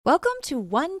Welcome to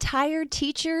One Tired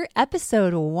Teacher,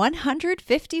 episode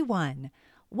 151.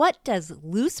 What does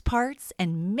loose parts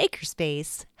and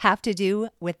makerspace have to do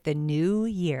with the new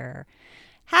year?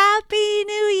 Happy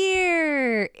New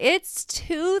Year! It's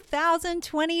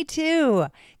 2022.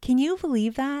 Can you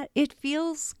believe that? It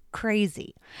feels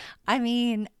crazy. I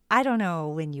mean, I don't know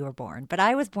when you were born, but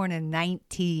I was born in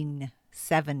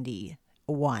 1971.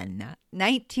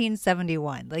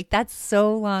 1971. Like, that's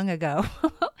so long ago.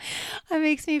 It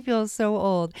makes me feel so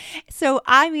old. So,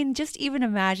 I mean, just even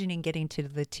imagining getting to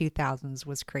the 2000s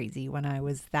was crazy when I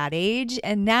was that age.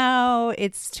 And now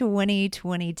it's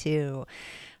 2022.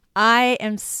 I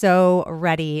am so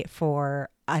ready for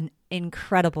an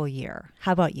incredible year.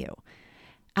 How about you?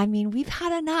 I mean, we've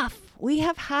had enough. We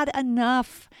have had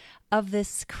enough of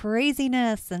this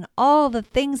craziness and all the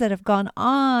things that have gone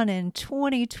on in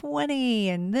 2020.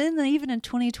 And then even in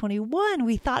 2021,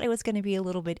 we thought it was going to be a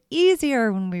little bit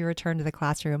easier when we returned to the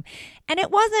classroom. And it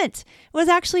wasn't. It was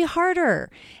actually harder.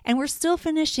 And we're still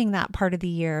finishing that part of the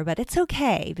year, but it's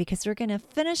okay because we're going to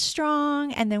finish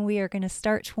strong. And then we are going to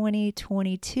start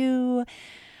 2022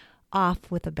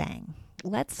 off with a bang.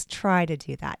 Let's try to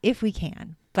do that if we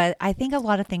can. But I think a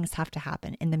lot of things have to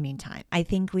happen in the meantime. I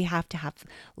think we have to have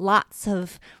lots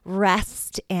of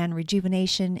rest and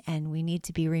rejuvenation, and we need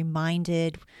to be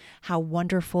reminded how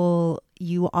wonderful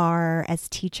you are as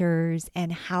teachers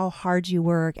and how hard you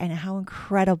work and how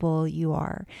incredible you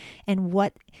are and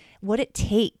what it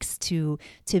takes to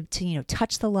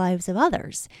touch the lives of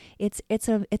others. It's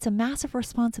a massive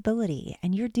responsibility,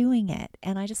 and you're doing it.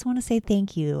 And I just want to say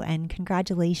thank you and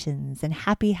congratulations and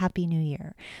happy New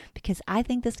Year, because I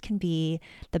think this can be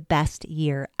the best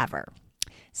year ever.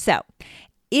 So,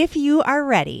 if you are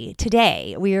ready,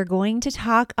 today we are going to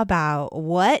talk about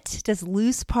what does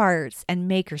loose parts and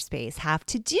makerspace have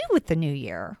to do with the new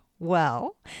year?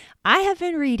 Well, I have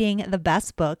been reading the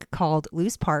best book called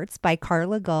Loose Parts by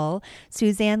Carla Gull,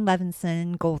 Suzanne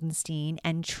Levinson Goldenstein,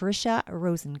 and Tricia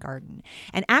Rosengarten.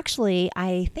 And actually,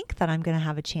 I think that I'm going to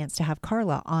have a chance to have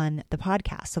Carla on the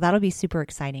podcast. So that'll be super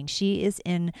exciting. She is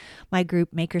in my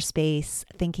group Makerspace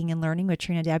Thinking and Learning with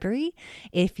Trina Debery.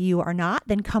 If you are not,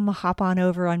 then come hop on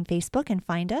over on Facebook and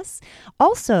find us.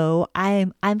 Also,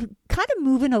 I'm kind of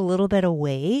moving a little bit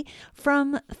away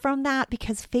from that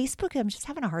because Facebook, I'm just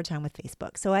having a hard time with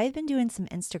Facebook. So I've been doing some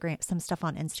stuff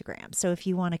on Instagram. So if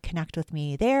you want to connect with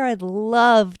me there, I'd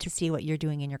love to see what you're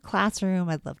doing in your classroom.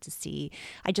 I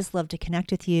just love to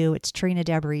connect with you. It's Trina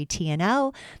Debery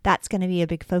TNL. That's going to be a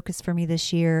big focus for me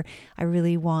this year. I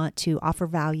really want to offer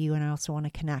value, and I also want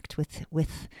to connect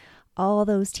with all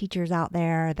those teachers out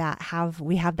there that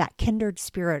we have that kindred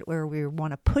spirit where we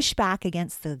want to push back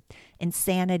against the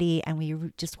insanity, and we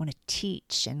just want to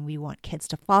teach, and we want kids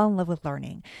to fall in love with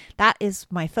learning. That is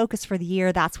my focus for the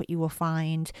year. That's what you will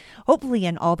find, hopefully,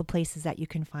 in all the places that you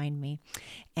can find me.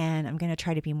 And I'm going to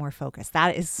try to be more focused.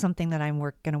 That is something that I'm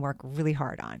going to work really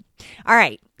hard on. All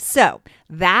right. So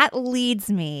that leads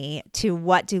me to,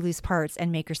 what do loose parts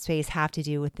and makerspace have to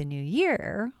do with the new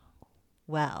year?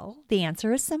 Well, the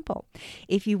answer is simple.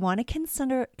 If you want to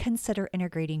consider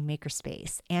integrating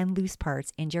makerspace and loose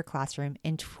parts into your classroom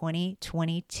in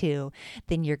 2022,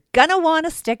 then you're going to want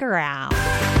to stick around.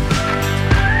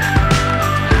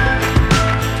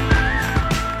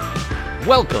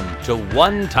 Welcome to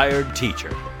One Tired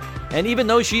Teacher. And even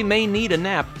though she may need a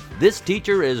nap, this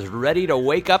teacher is ready to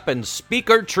wake up and speak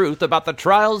her truth about the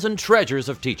trials and treasures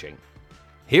of teaching.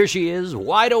 Here she is,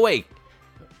 wide awake.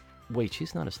 Wait,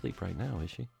 she's not asleep right now, is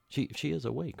she? She is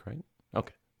awake, right?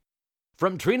 Okay.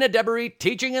 From Trina Debery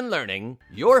Teaching and Learning,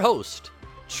 your host,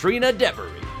 Trina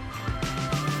Debery.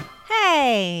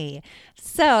 Hey!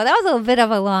 So that was a bit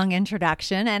of a long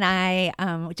introduction, and I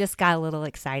just got a little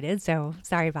excited, so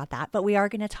sorry about that. But we are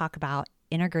going to talk about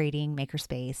integrating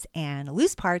makerspace and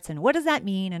loose parts, and what does that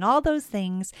mean, and all those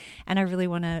things. And I really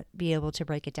want to be able to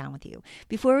break it down with you.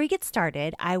 Before we get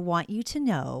started, I want you to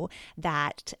know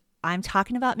that I'm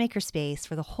talking about makerspace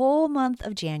for the whole month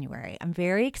of January. I'm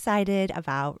very excited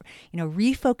about,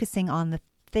 refocusing on the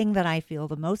thing that I feel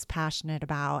the most passionate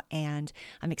about, and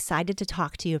I'm excited to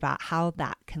talk to you about how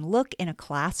that can look in a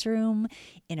classroom,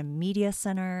 in a media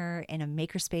center, in a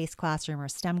makerspace classroom or a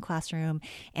STEM classroom.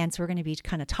 And so we're going to be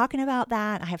kind of talking about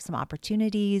that. I have some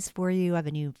opportunities for you. I have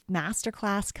a new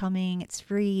masterclass coming. It's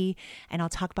free, and I'll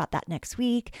talk about that next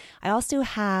week. I also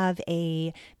have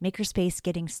a Makerspace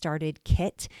Getting Started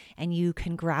kit, and you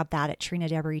can grab that at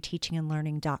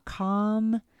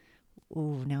trinadeberyteachingandlearning.com.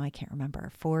 Oh, now I can't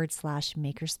remember.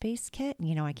 /makerspace kit.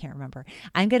 I can't remember.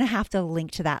 I'm going to have to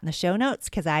link to that in the show notes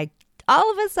because I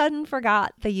all of a sudden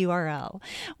forgot the URL,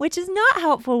 which is not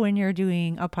helpful when you're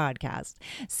doing a podcast.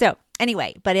 So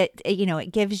Anyway, but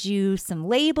it gives you some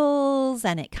labels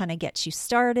and it kind of gets you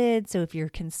started. So if you're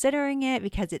considering it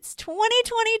because it's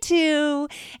 2022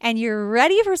 and you're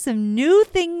ready for some new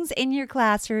things in your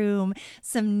classroom,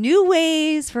 some new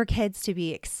ways for kids to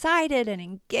be excited and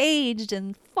engaged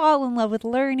and fall in love with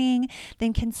learning,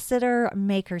 then consider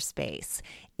Makerspace.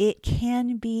 It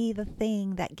can be the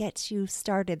thing that gets you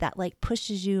started, that like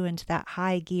pushes you into that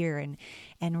high gear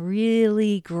and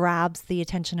really grabs the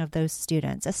attention of those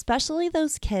students, especially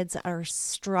those kids that are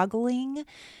struggling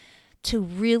to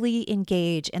really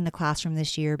engage in the classroom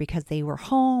this year because they were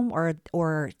home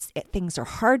or things are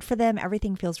hard for them.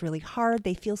 Everything feels really hard.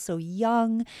 They feel so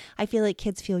young. I feel like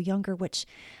kids feel younger, which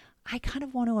I kind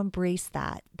of want to embrace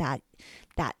that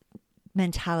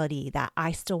mentality, that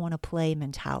I still want to play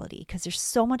mentality, because there's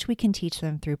so much we can teach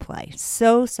them through play.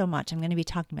 So much. I'm going to be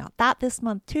talking about that this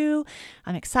month too.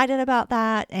 I'm excited about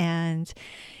that. And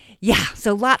yeah,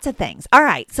 so lots of things. All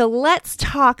right. So let's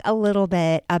talk a little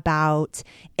bit about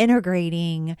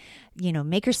integrating,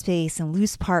 Makerspace and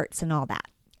loose parts and all that.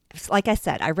 Like I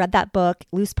said, I read that book,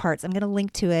 Loose Parts. I'm going to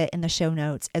link to it in the show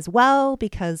notes as well,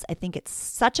 because I think it's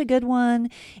such a good one.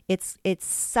 It's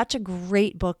such a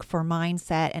great book for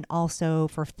mindset and also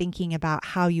for thinking about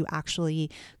how you actually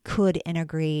could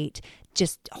integrate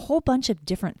just a whole bunch of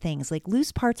different things. Like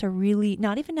loose parts are really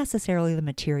not even necessarily the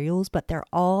materials, but they're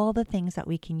all the things that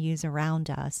we can use around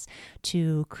us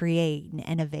to create and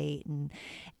innovate.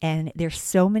 And there's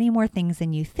so many more things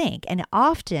than you think. And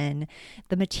often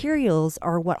the materials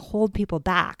are what hold people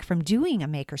back from doing a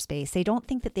makerspace. They don't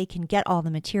think that they can get all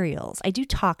the materials. I do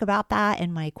talk about that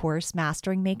in my course,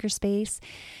 Mastering Makerspace.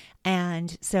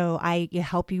 And so I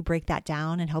help you break that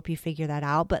down and help you figure that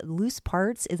out. But Loose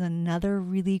Parts is another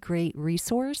really great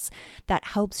resource that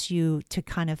helps you to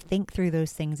kind of think through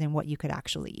those things and what you could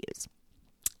actually use.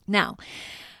 Now,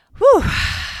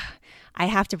 I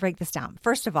have to break this down.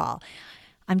 First of all,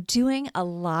 I'm doing a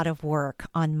lot of work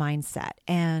on mindset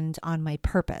and on my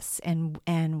purpose and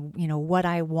what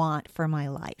I want for my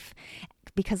life.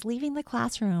 Because leaving the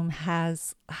classroom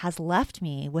has left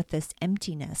me with this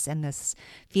emptiness and this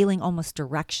feeling almost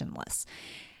directionless.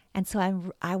 And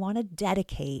so I want to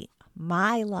dedicate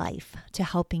my life to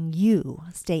helping you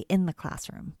stay in the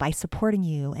classroom by supporting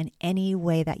you in any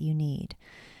way that you need.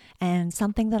 And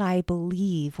something that I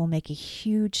believe will make a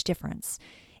huge difference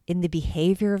in the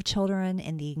behavior of children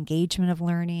and the engagement of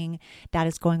learning that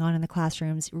is going on in the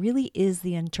classrooms really is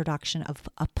the introduction of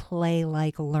a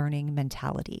play-like learning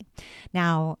mentality.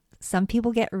 Now, some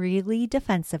people get really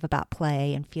defensive about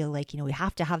play and feel like, we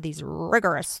have to have these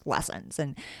rigorous lessons.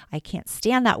 And I can't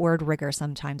stand that word rigor.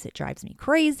 Sometimes it drives me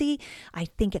crazy. I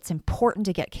think it's important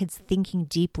to get kids thinking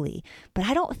deeply, but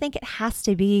I don't think it has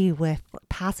to be with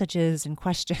passages and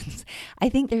questions. I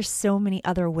think there's so many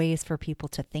other ways for people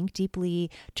to think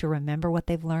deeply, to remember what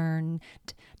they've learned,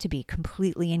 to be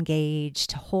completely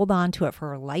engaged, to hold on to it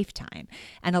for a lifetime.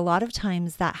 And a lot of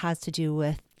times that has to do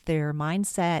with their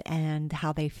mindset and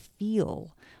how they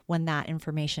feel when that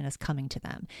information is coming to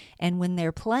them. And when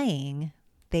they're playing,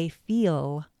 they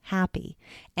feel happy.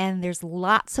 And there's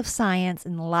lots of science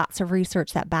and lots of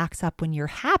research that backs up when you're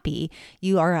happy,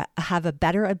 you have a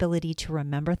better ability to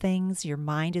remember things. Your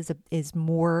mind is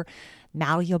more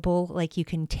malleable, like you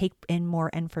can take in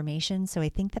more information. So I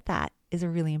think that is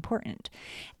really important.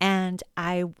 And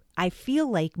I feel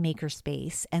like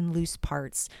Makerspace and Loose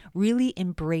Parts really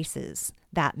embraces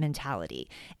that mentality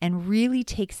and really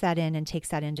takes that in and takes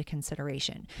that into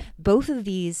consideration. Both of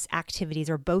these activities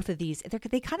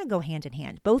they kind of go hand in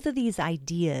hand. Both of these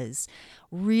ideas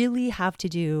really have to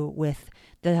do with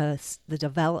the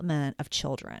development of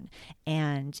children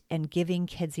and giving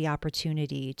kids the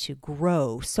opportunity to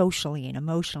grow socially and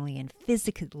emotionally and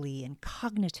physically and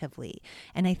cognitively.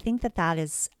 And I think that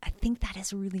is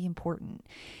really important.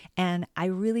 And I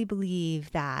really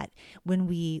believe that when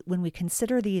we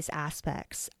consider these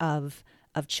aspects of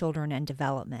children and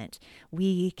development,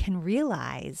 we can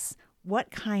realize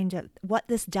what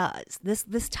this does,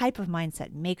 this type of mindset,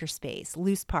 Makerspace,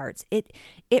 Loose Parts, it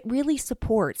really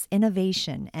supports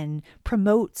innovation and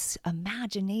promotes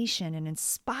imagination and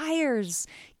inspires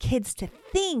kids to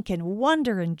think and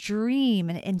wonder and dream,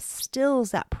 and it instills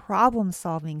that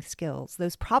problem-solving skills,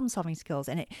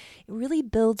 and it really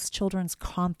builds children's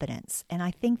confidence. And I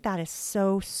think that is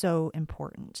so, so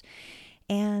important.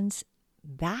 And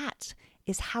that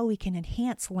is how we can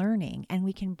enhance learning and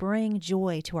we can bring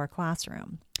joy to our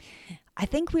classroom. I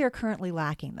think we are currently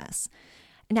lacking this.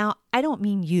 Now, I don't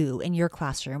mean you in your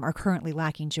classroom are currently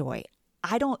lacking joy.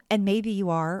 I don't, and maybe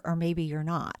you are, or maybe you're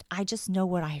not. I just know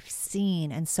what I've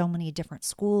seen in so many different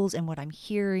schools and what I'm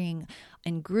hearing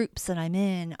in groups that I'm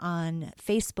in on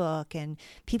Facebook and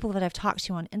people that I've talked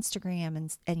to on Instagram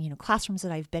and classrooms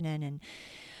that I've been in. And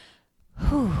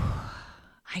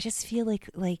I just feel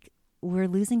like we're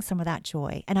losing some of that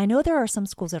joy. And I know there are some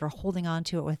schools that are holding on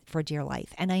to it for dear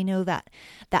life. And I know that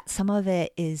some of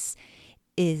it is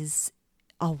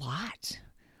a lot.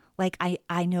 Like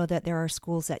I know that there are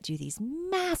schools that do these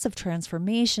massive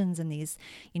transformations and these,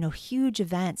 huge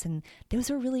events. And those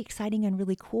are really exciting and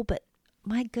really cool. But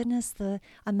my goodness, the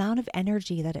amount of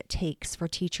energy that it takes for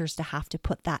teachers to have to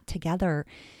put that together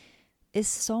is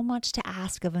so much to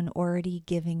ask of an already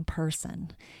giving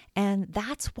person. And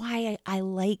that's why I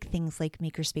like things like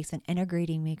Makerspace and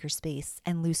integrating Makerspace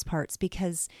and Loose Parts,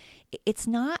 because it's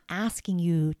not asking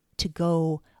you to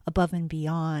go above and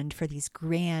beyond for these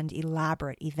grand,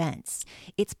 elaborate events.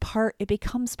 It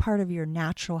becomes part of your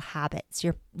natural habits,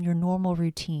 your normal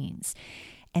routines.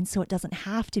 And so it doesn't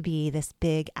have to be this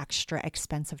big, extra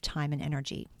expensive time and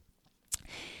energy.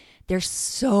 There's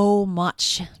so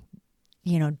much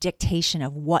dictation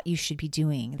of what you should be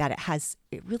doing, that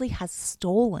it really has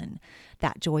stolen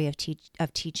that joy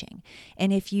of teaching.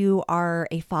 And if you are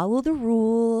a follow the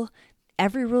rule,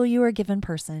 every rule you are given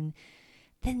person,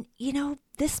 then,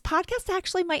 this podcast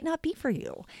actually might not be for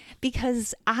you,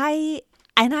 because I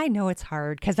know it's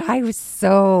hard, because I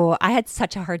had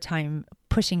such a hard time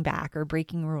pushing back or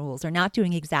breaking rules or not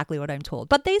doing exactly what I'm told,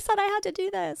 but they said I had to do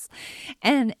this.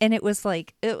 And it was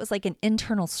like an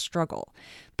internal struggle.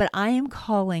 But I am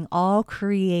calling all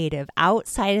creative,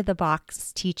 outside of the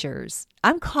box teachers.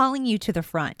 I'm calling you to the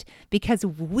front, because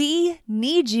we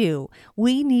need you.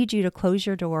 We need you to close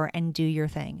your door and do your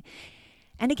thing.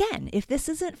 And again, if this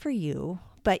isn't for you,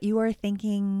 but you are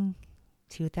thinking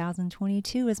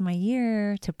 2022 is my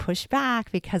year to push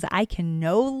back because I can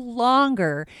no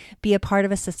longer be a part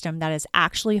of a system that is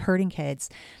actually hurting kids,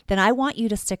 then I want you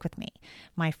to stick with me,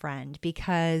 my friend,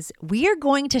 because we are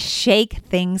going to shake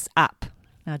things up.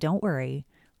 Now, don't worry.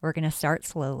 We're going to start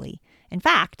slowly. In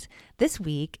fact, this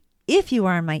week, if you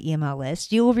are on my email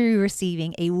list, you will be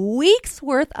receiving a week's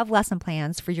worth of lesson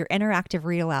plans for your interactive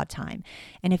read aloud time.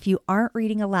 And if you aren't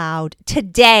reading aloud,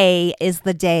 today is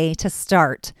the day to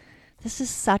start. This is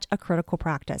such a critical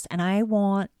practice, and I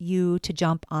want you to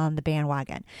jump on the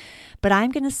bandwagon. But I'm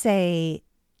going to say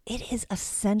it is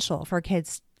essential for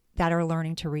kids that are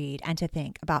learning to read and to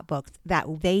think about books,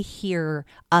 that they hear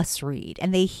us read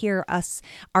and they hear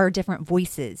our different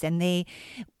voices, and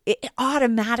it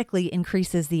automatically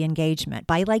increases the engagement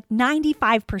by like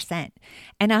 95%.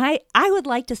 And I would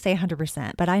like to say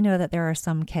 100%, but I know that there are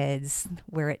some kids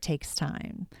where it takes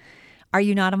time. Are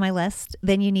you not on my list?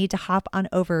 Then you need to hop on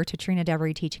over to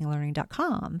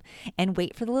TrinaDeveryTeachingAndLearning.com and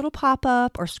wait for the little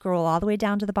pop-up, or scroll all the way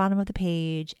down to the bottom of the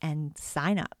page and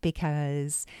sign up,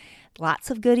 because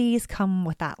lots of goodies come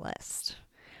with that list.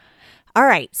 All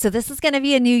right, so this is going to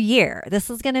be a new year. This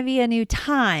is going to be a new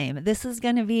time. This is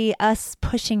going to be us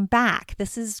pushing back.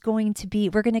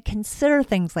 we're going to consider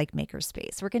things like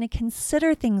Makerspace. We're going to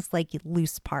consider things like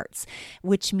Loose Parts,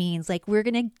 which means like we're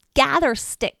going to gather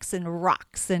sticks and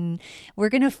rocks, and we're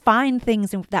going to find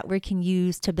things that we can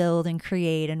use to build and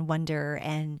create and wonder.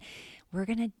 And we're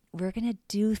going to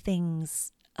do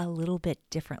things a little bit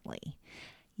differently.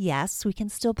 Yes, we can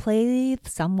still play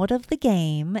somewhat of the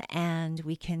game, and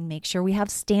we can make sure we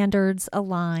have standards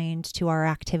aligned to our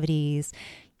activities.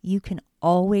 You can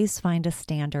always find a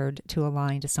standard to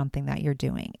align to something that you're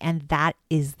doing, and that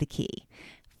is the key.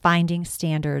 Finding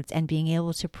standards and being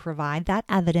able to provide that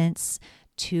evidence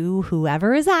to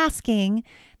whoever is asking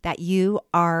that you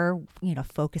are,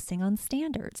 focusing on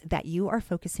standards, that you are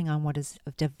focusing on what is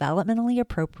developmentally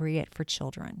appropriate for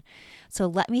children. So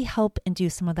let me help and do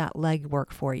some of that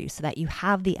legwork for you so that you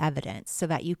have the evidence, so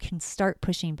that you can start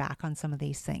pushing back on some of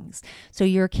these things, so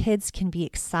your kids can be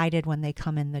excited when they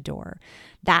come in the door.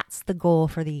 That's the goal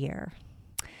for the year.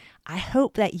 I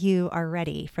hope that you are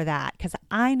ready for that, because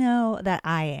I know that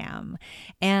I am.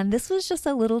 And this was just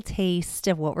a little taste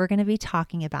of what we're going to be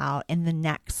talking about in the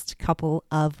next couple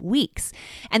of weeks.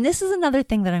 And this is another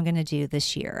thing that I'm going to do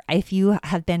this year. If you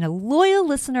have been a loyal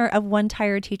listener of One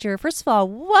Tired Teacher, first of all,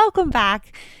 welcome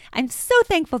back. I'm so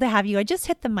thankful to have you. I just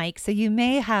hit the mic, so you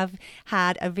may have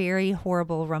had a very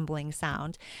horrible rumbling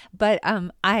sound. But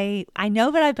I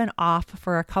know that I've been off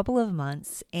for a couple of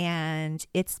months, and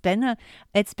it's been a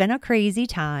crazy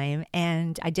time,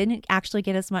 and I didn't actually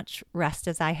get as much rest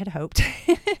as I had hoped.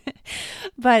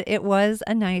 But it was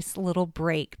a nice little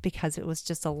break, because it was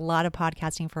just a lot of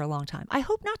podcasting for a long time. I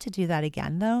hope not to do that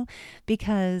again, though,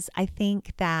 because I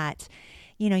think that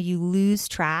you lose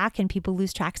track and people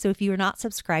lose track. So if you're not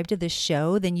subscribed to this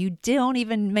show, then you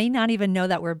may not even know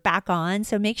that we're back on.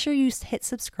 So make sure you hit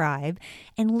subscribe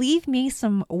and leave me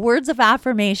some words of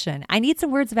affirmation. I need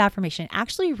some words of affirmation.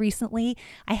 Actually, recently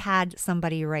I had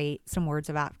somebody write some words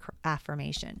of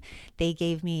affirmation. They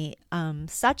gave me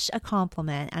such a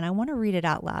compliment, and I want to read it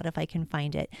out loud if I can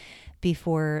find it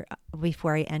before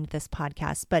I end this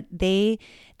podcast. But they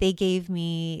gave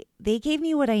me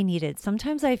what I needed.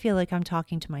 Sometimes I feel like I'm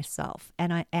talking to myself,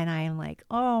 and I am like,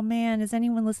 oh man, is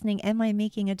anyone listening? Am I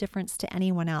making a difference to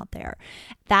anyone out there?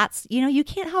 That's, you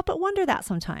can't help but wonder that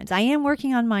sometimes. I am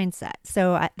working on mindset.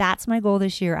 So that's my goal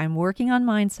this year. I'm working on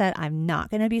mindset. I'm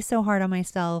not going to be so hard on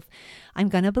myself. I'm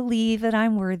going to believe that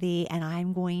I'm worthy, and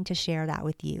I'm going to share that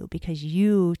with you, because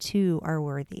you too are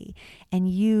worthy, and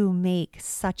you make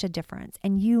such a difference,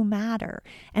 and you matter.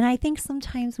 And I think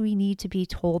sometimes we need to be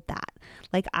told that.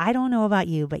 Like, I don't know about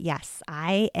you, but yes,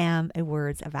 I am a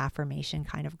words of affirmation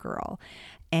kind of girl,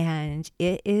 and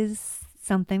it is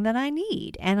something that I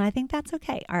need, and I think that's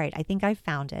okay. All right, I think I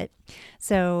found it.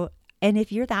 So, and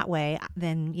if you're that way,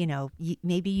 then,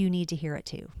 maybe you need to hear it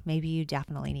too. Maybe you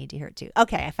definitely need to hear it too.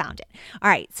 Okay, I found it. All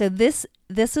right, so this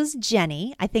is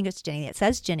Jenny. I think it's Jenny. It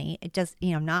says Jenny. It does,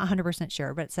 I'm not 100%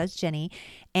 sure, but it says Jenny,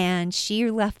 and she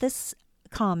left this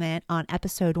comment on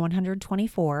episode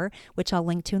 124, which I'll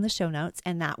link to in the show notes.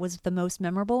 And that was the most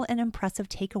memorable and impressive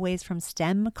takeaways from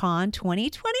STEMCon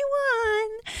 2021.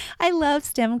 I love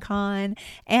STEMCon.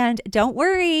 And don't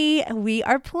worry, we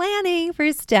are planning for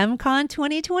STEMCon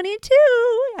 2022.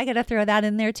 I got to throw that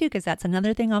in there too, because that's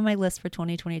another thing on my list for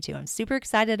 2022. I'm super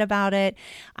excited about it.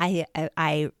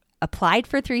 I applied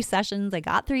for 3 sessions. I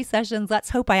got 3 sessions. Let's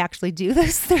hope I actually do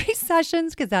those 3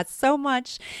 sessions, because that's so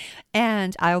much.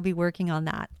 And I'll be working on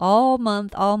that all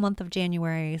month of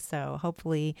January. So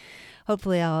hopefully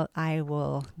I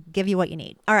will give you what you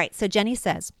need. All right. So Jenny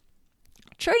says,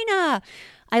 Trina,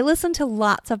 I listen to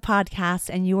lots of podcasts,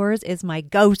 and yours is my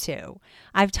go-to.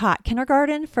 I've taught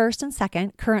kindergarten, first and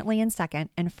second, currently in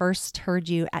second, and first heard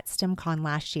you at STEMCon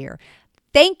last year.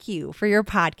 Thank you for your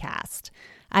podcast.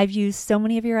 I've used so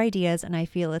many of your ideas, and I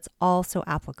feel it's all so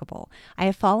applicable. I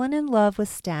have fallen in love with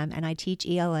STEM, and I teach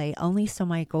ELA only, so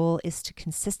my goal is to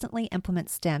consistently implement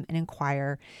STEM and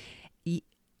inquiry. I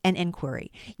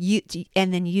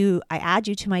add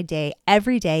you to my day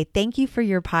every day. Thank you for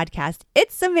your podcast.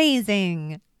 It's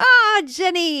amazing.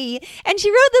 Jenny. And she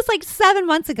wrote this like 7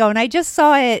 months ago, and I just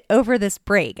saw it over this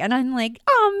break, and I'm like,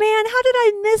 oh man, how did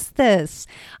I miss this?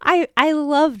 I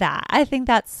love that. I think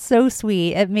that's so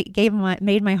sweet. It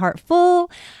made my heart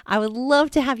full. I would love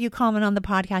to have you comment on the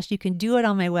podcast. You can do it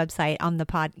on my website, on the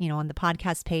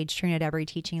podcast page,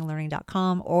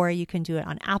 TrinaDebris.teachingandlearning.com, or you can do it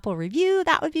on Apple Review.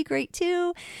 That would be great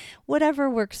too. Whatever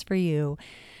works for you.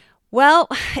 Well,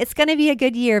 it's going to be a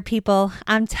good year, people.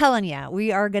 I'm telling you,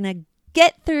 we are going to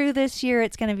get through this year.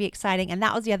 It's going to be exciting. And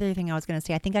that was the other thing I was going to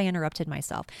say. I think I interrupted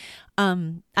myself.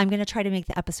 I'm going to try to make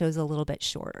the episodes a little bit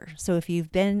shorter. So if you've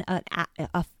been a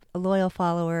loyal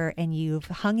follower and you've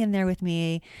hung in there with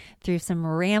me through some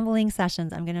rambling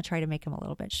sessions, I'm going to try to make them a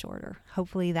little bit shorter.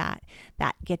 Hopefully that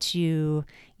gets you,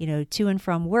 to and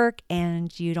from work,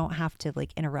 and you don't have to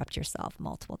interrupt yourself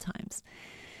multiple times.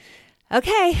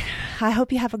 Okay. I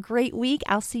hope you have a great week.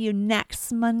 I'll see you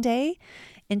next Monday.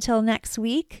 Until next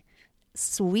week,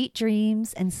 sweet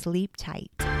dreams and sleep tight.